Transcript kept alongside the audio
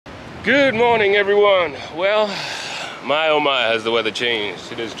Good morning, everyone. Well, my oh my, has the weather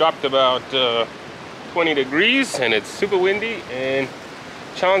changed. It has dropped about 20 degrees and it's super windy and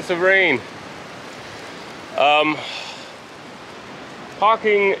chance of rain.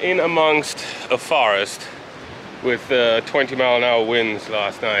 Parking in amongst a forest with 20-mile-an-hour winds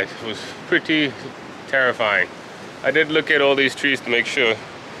last night was pretty terrifying. I did look at all these trees to make sure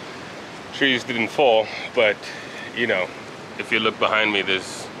trees didn't fall, but you know, if you look behind me,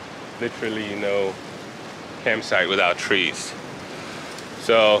 there's literally no campsite without trees.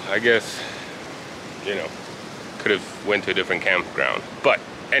 So I guess, you know, could have went to a different campground. But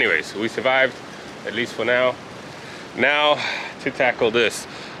anyways, we survived, at least for now. Now to tackle this.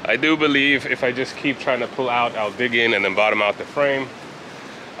 I do believe if I just keep trying to pull out, I'll dig in and then bottom out the frame,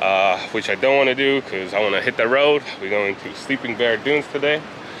 which I don't want to do because I want to hit the road. We're going to Sleeping Bear Dunes today.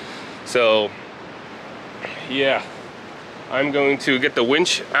 So yeah, I'm going to get the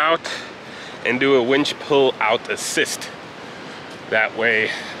winch out and do a winch pull out assist. That way,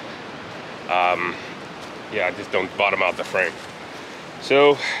 yeah, I just don't bottom out the frame.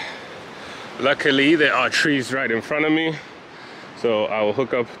 So luckily there are trees right in front of me. So I will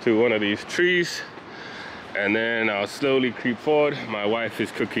hook up to one of these trees and then I'll slowly creep forward. My wife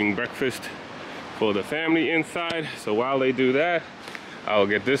is cooking breakfast for the family inside. So while they do that, I'll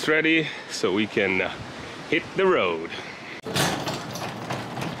get this ready so we can hit the road.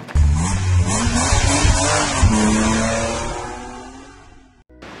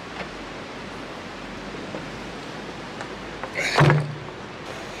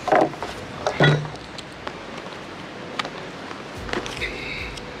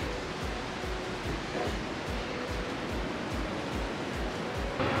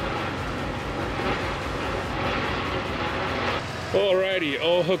 Alrighty,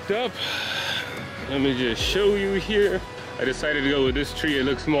 all hooked up. Let me just show you here. I decided to go with this tree. It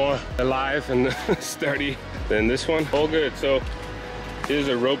looks more alive and sturdy than this one. All good. So here's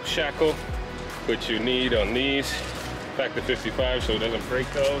a rope shackle, which you need on these. Factor 55 so it doesn't break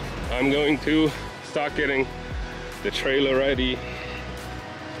those. I'm going to start getting the trailer ready.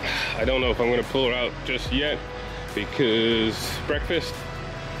 I don't know if I'm gonna pull her out just yet because breakfast.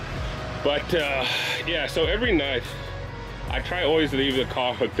 But yeah, so every night I try always to leave the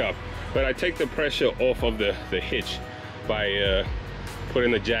car hooked up, but I take the pressure off of the hitch by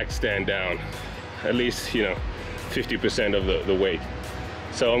putting the jack stand down, at least, you know, 50% of the weight.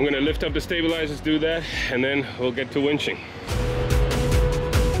 So I'm gonna lift up the stabilizers, do that, and then we'll get to winching.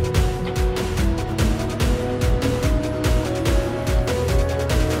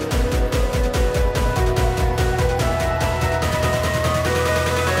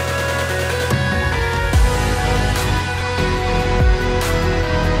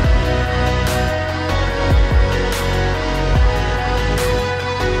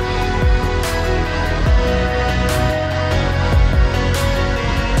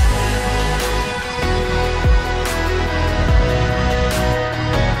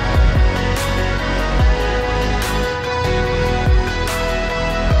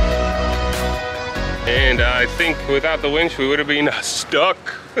 And I think without the winch we would have been stuck.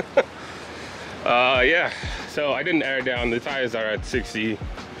 Yeah, so I didn't air down. The tires are at 60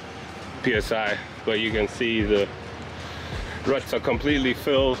 psi, but you can see the ruts are completely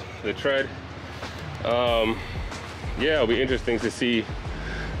filled, the tread. Yeah, it'll be interesting to see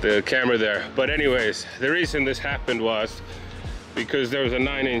the camera there. But anyways, the reason this happened was because there was a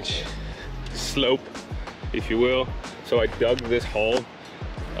 9-inch slope, if you will. So I dug this hole.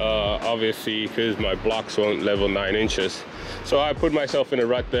 Obviously because my blocks won't level 9 inches, so I put myself in a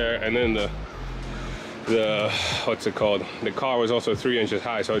rut there, and then the what's it called, the car was also 3 inches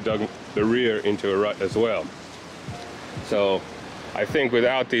high, so I dug the rear into a rut as well. So I think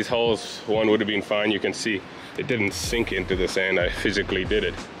without these holes one would have been fine. You can see it didn't sink into the sand. I physically did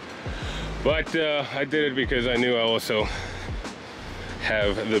it, but I did it because I knew I also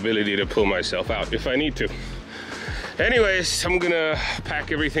have the ability to pull myself out if I need to. Anyways, I'm gonna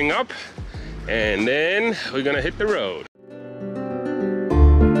pack everything up and then we're gonna hit the road.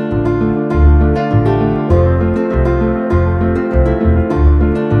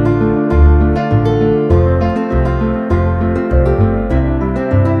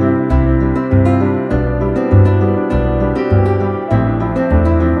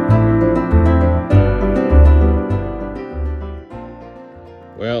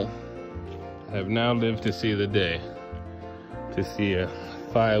 Well, I have now lived to see the day to see a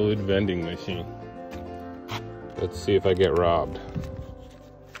firewood vending machine. Let's see if I get robbed.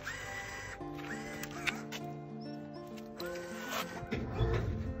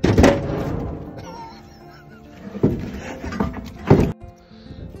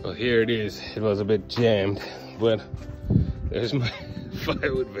 Well, here it is. It was a bit jammed, but there's my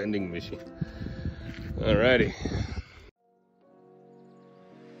firewood vending machine. Alrighty.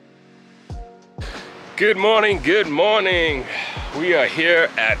 Good morning, good morning. We are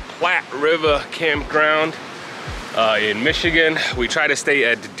here at Platte River Campground in Michigan. We tried to stay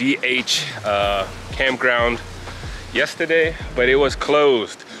at the DH campground yesterday, but it was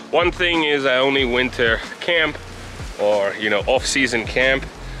closed. One thing is I only winter camp, or off-season camp,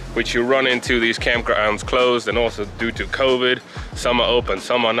 which you run into these campgrounds closed, and also due to COVID, some are open,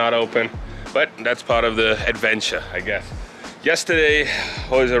 some are not open, but that's part of the adventure, I guess. Yesterday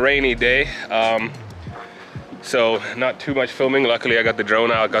was a rainy day, so not too much filming. Luckily I got the drone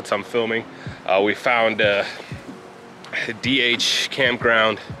out, got some filming. We found a DH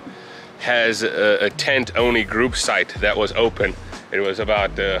campground has a tent only group site that was open. It was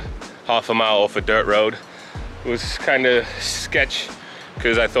about half a mile off a dirt road. It was kind of sketch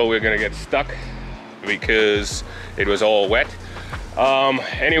because I thought we were gonna get stuck because it was all wet.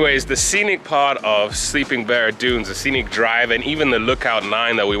 Anyways, the scenic part of Sleeping Bear Dunes, the scenic drive, and even the Lookout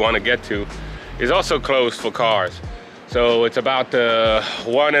 9 that we want to get to is also closed for cars. So it's about a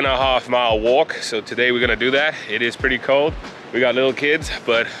 1.5 mile walk. So today we're gonna do that. It is pretty cold. We got little kids,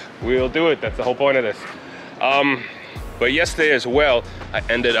 but we'll do it. That's the whole point of this. But yesterday as well, I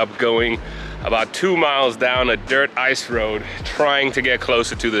ended up going about 2 miles down a dirt ice road trying to get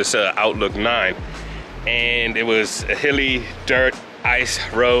closer to this Outlook 9. And it was a hilly dirt ice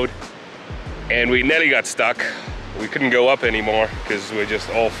road, and we nearly got stuck. We couldn't go up anymore because we're just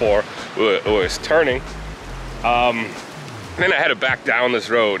all four was turning. Then I had to back down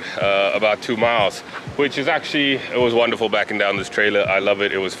this road about 2 miles, which is actually, it was wonderful backing down this trailer. I love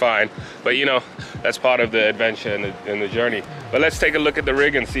it, it was fine. But that's part of the adventure and the journey. But let's take a look at the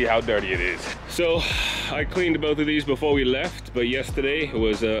rig and see how dirty it is. So I cleaned both of these before we left, but yesterday it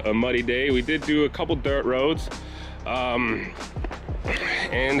was a muddy day. We did do a couple dirt roads. And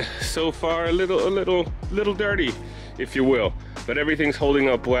so far a little dirty, if you will, but everything's holding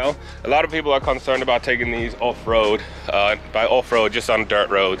up well. A lot of people are concerned about taking these off-road, by off-road just on dirt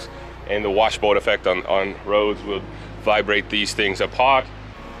roads, and the washboard effect on roads will vibrate these things apart.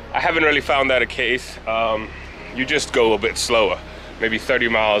 I haven't really found that a case. You just go a bit slower, maybe 30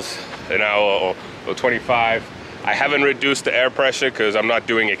 miles an hour or 25. I haven't reduced the air pressure because I'm not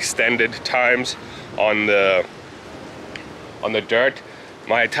doing extended times on the dirt.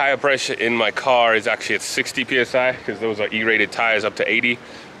 My tire pressure in my car is actually at 60 psi because those are E-rated tires up to 80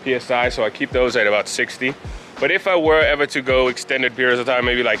 psi, so I keep those at about 60. But if I were ever to go extended periods of time,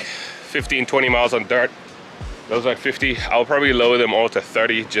 maybe like 15-20 miles on dirt, those are at 50, I'll probably lower them all to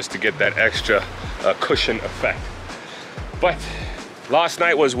 30 just to get that extra cushion effect. But last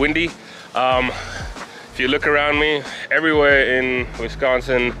night was windy. If you look around me, everywhere in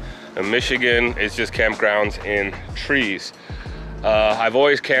Wisconsin and Michigan, it's just campgrounds in trees. I've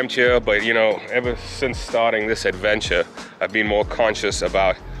always camped here, but ever since starting this adventure, I've been more conscious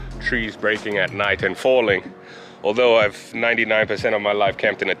about trees breaking at night and falling. Although I've 99% of my life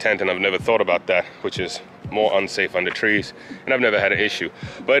camped in a tent, and I've never thought about that, which is more unsafe under trees, and I've never had an issue.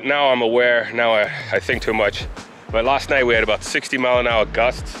 But now I'm aware, now I think too much. But last night we had about 60-mile-an-hour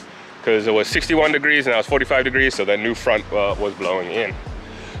gusts because it was 61 degrees and I was 45 degrees, so that new front was blowing in.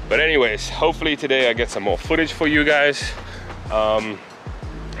 But anyways, hopefully today I get some more footage for you guys.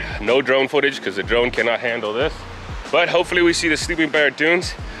 No drone footage because the drone cannot handle this, but hopefully we see the Sleeping Bear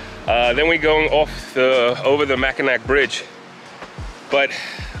Dunes. Then we're going off over the Mackinac Bridge, but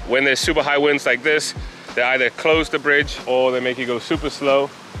when there's super high winds like this, they either close the bridge or they make you go super slow,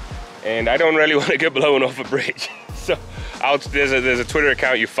 and I don't really want to get blown off a bridge. So there's a Twitter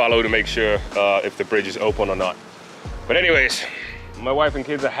account you follow to make sure if the bridge is open or not. But anyways, my wife and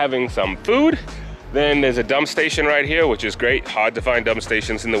kids are having some food. Then there's a dump station right here, which is great. Hard to find dump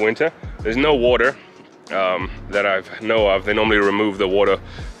stations in the winter. There's no water that I know of. They normally remove the water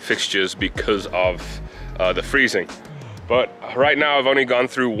fixtures because of the freezing. But right now I've only gone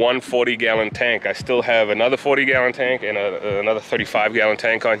through one 40-gallon tank. I still have another 40-gallon tank and another 35-gallon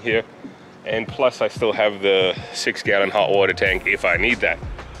tank on here. And plus I still have the 6-gallon hot water tank if I need that.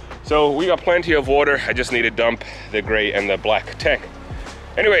 So we got plenty of water. I just need to dump the gray and the black tank.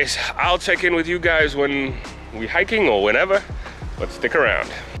 Anyways, I'll check in with you guys when we're hiking or whenever, but stick around.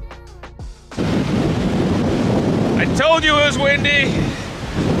 I told you it was windy.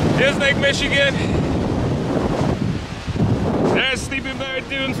 Here's Lake Michigan. There's Sleeping Bear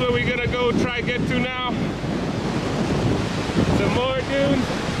Dunes where we're gonna go try get to now. Some more dunes.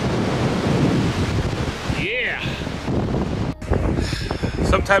 Yeah.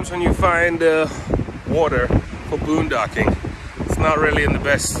 Sometimes when you find water for boondocking, it's not really in the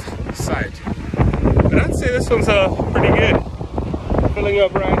best sight. But I'd say this one's pretty good. Filling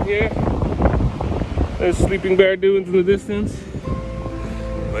up right here. There's sleeping bear dunes in the distance.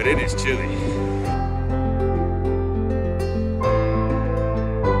 But it is chilly.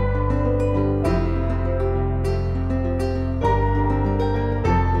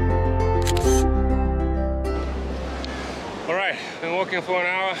 Alright, been walking for an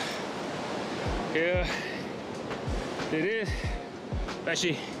hour. Here it is.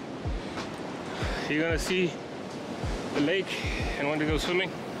 Actually, you're gonna see the lake and want to go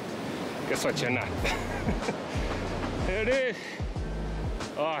swimming. Guess what, you're not. There it is.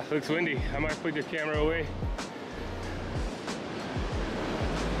 Oh, it looks windy. I might put the camera away.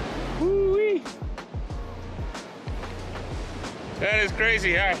 Woo-wee. That is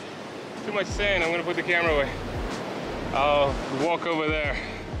crazy. All right. Too much sand. I'm gonna put the camera away. I'll walk over there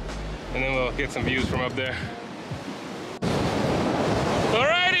and then we'll get some views from up there.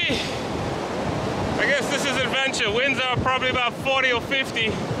 Alrighty. I guess this is adventure. Winds are probably about 40 or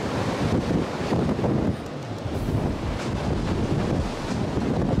 50.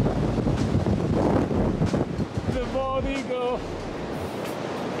 The bald eagle.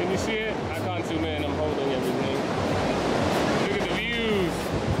 Can you see it? I can't zoom in. I'm holding everything.